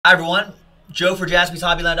Hi everyone, Joe for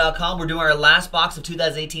JaspysHobbyland.com. We're doing our last box of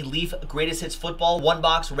 2018 Leaf Greatest Hits Football. One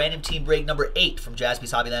box, random team break number 8 from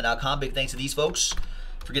JaspysHobbyland.com. Big thanks to these folks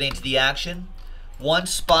for getting into the action. One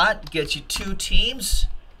spot gets you 2 teams,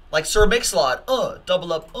 like Sir Mix-a-Lot.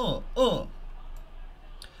 Double up, All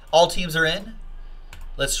teams are in.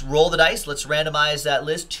 Let's roll the dice. Let's randomize that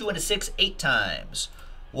list. 2 and a 6, 8 times.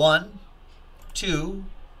 1, 2,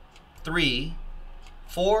 3,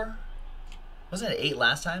 4. Wasn't it 8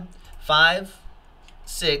 last time? 5,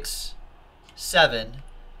 6, 7,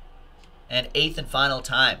 and 8th and final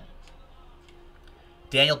time.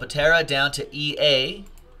 Daniel Patera down to EA.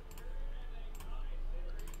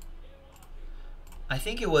 I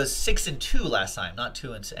think it was 6 and 2 last time, not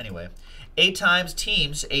 2 and 6. Anyway, 8 times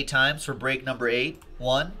teams, 8 times for break number 8.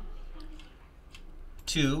 1,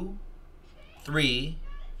 2, 3,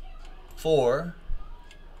 4,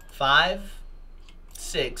 5,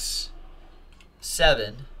 6,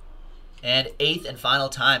 7, and 8th and final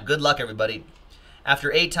time. Good luck, everybody.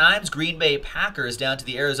 After 8 times, Green Bay Packers down to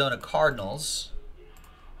the Arizona Cardinals.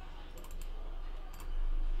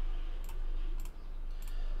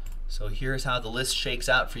 So here's how the list shakes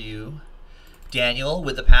out for you. Daniel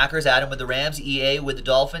with the Packers, Adam with the Rams, EA with the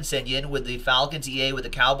Dolphins, Senyin with the Falcons, EA with the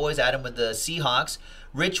Cowboys, Adam with the Seahawks,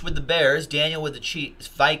 Rich with the Bears, Daniel with the Chiefs,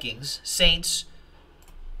 Vikings, Saints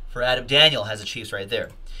for Adam. Daniel has the Chiefs right there.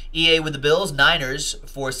 EA with the Bills, Niners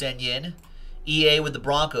for Senyin. EA with the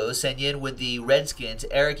Broncos, Senyin with the Redskins.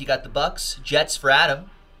 Eric, you got the Bucks. Jets for Adam.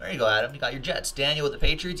 There you go, Adam. You got your Jets. Daniel with the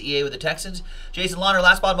Patriots. EA with the Texans. Jason Launer,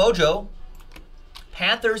 Last Spot Mojo.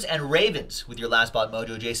 Panthers and Ravens with your Last Spot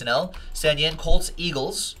Mojo, Jason L. Senyin, Colts,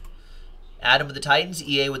 Eagles. Adam with the Titans.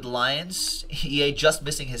 EA with the Lions. EA just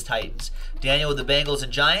missing his Titans. Daniel with the Bengals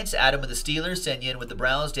and Giants. Adam with the Steelers. Senyin with the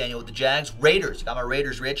Browns. Daniel with the Jags. Raiders. You got my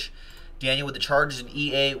Raiders, Rich. Daniel with the Chargers and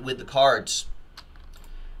EA with the Cards.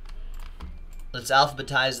 Let's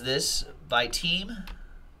alphabetize this by team.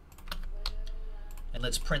 And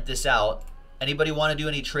let's print this out. Anybody want to do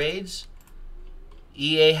any trades?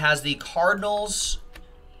 EA has the Cardinals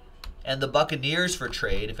and the Buccaneers for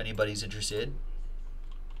trade if anybody's interested.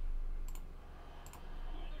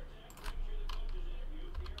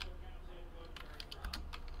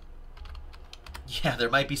 Yeah, there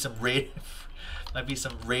might be some Raider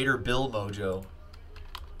Bill mojo.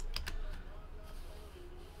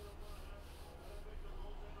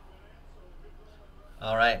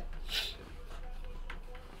 All right.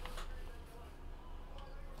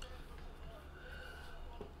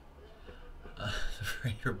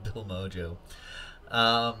 Raider Bill mojo.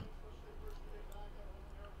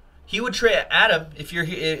 He would trade Adam if you're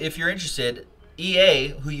interested. EA,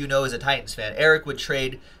 who you know is a Titans fan, Eric would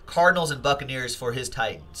trade Cardinals and Buccaneers for his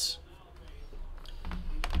Titans.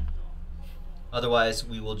 Otherwise,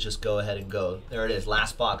 we will just go ahead and go. There it is.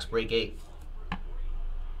 Last box, break 8.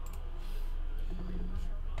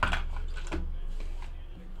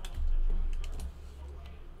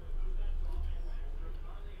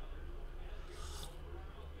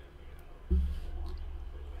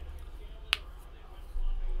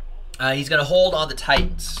 He's going to hold on the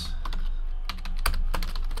Titans.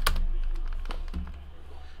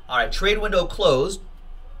 All right, trade window closed.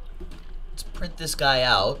 Let's print this guy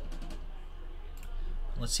out.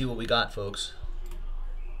 Let's see what we got, folks.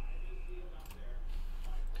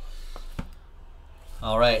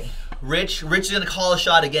 All right. Rich is going to call a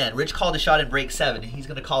shot again. Rich called a shot in break 7. He's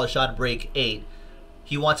going to call a shot in break 8.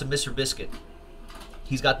 He wants a Mr. Biscuit.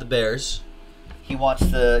 He's got the Bears. He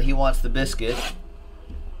wants the biscuit.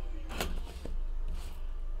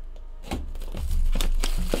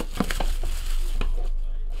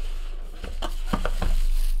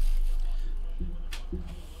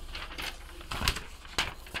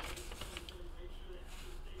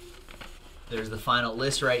 There's the final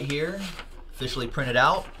list right here, officially printed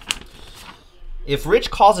out. If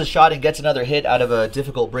Rich calls a shot and gets another hit out of a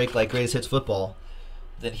difficult break like Greatest Hits Football,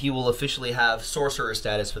 then he will officially have sorcerer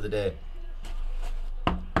status for the day.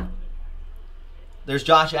 There's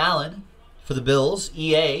Josh Allen for the Bills,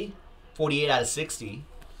 EA, 48 out of 60.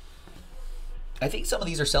 I think some of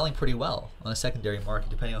these are selling pretty well on a secondary market,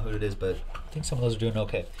 depending on who it is, but I think some of those are doing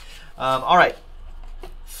okay. All right,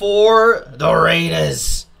 for the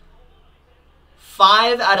Raiders.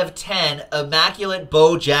 5 out of 10, Immaculate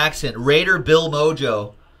Bo Jackson, Raider Bill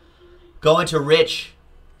Mojo, going to Rich.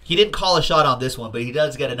 He didn't call a shot on this one, but he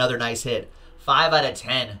does get another nice hit. 5 out of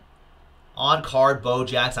 10. On card, Bo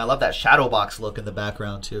Jackson. I love that shadow box look in the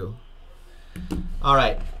background, too. All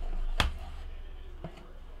right.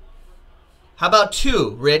 How about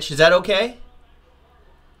 2, Rich? Is that okay?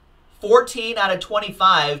 14 out of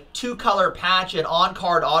 25. 2-color patch and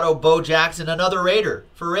on-card auto Bo Jackson. Another Raider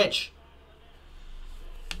for Rich.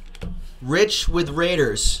 Rich with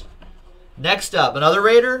Raiders. Next up, another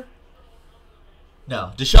Raider?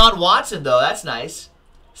 No. Deshaun Watson, though. That's nice.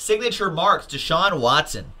 Signature marks, Deshaun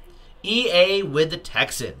Watson. EA with the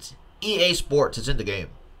Texans. EA Sports is in the game.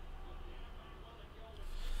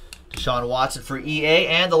 Deshaun Watson for EA.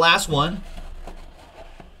 And the last one.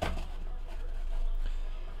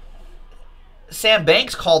 Sam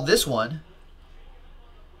Banks called this one.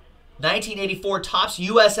 1984 Topps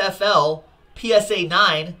USFL PSA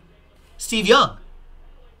 9. Steve Young.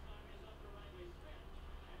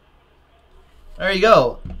 There you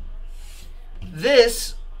go.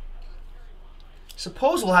 This,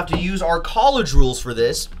 suppose we'll have to use our college rules for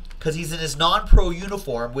this because he's in his non-pro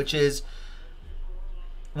uniform, which is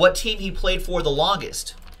what team he played for the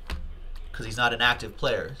longest because he's not an active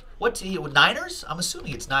player. What team? Niners? I'm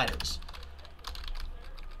assuming it's Niners.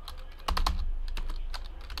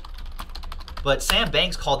 But Sam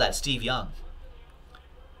Banks called that Steve Young.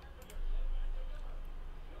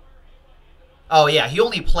 Oh, yeah, he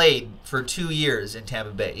only played for 2 years in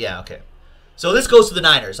Tampa Bay. Yeah, okay. So this goes to the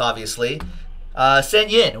Niners, obviously. Sen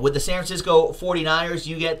Yin with the San Francisco 49ers.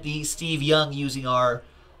 You get the Steve Young using our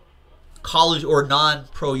college or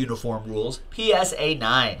non-pro uniform rules. PSA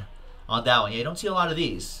 9 on that one. Yeah, you don't see a lot of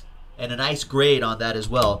these. And a nice grade on that as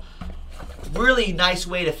well. Really nice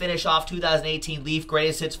way to finish off 2018 Leaf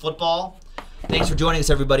Greatest Hits Football. Thanks for joining us,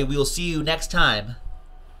 everybody. We will see you next time.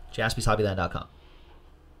 JaspysHobbyland.com.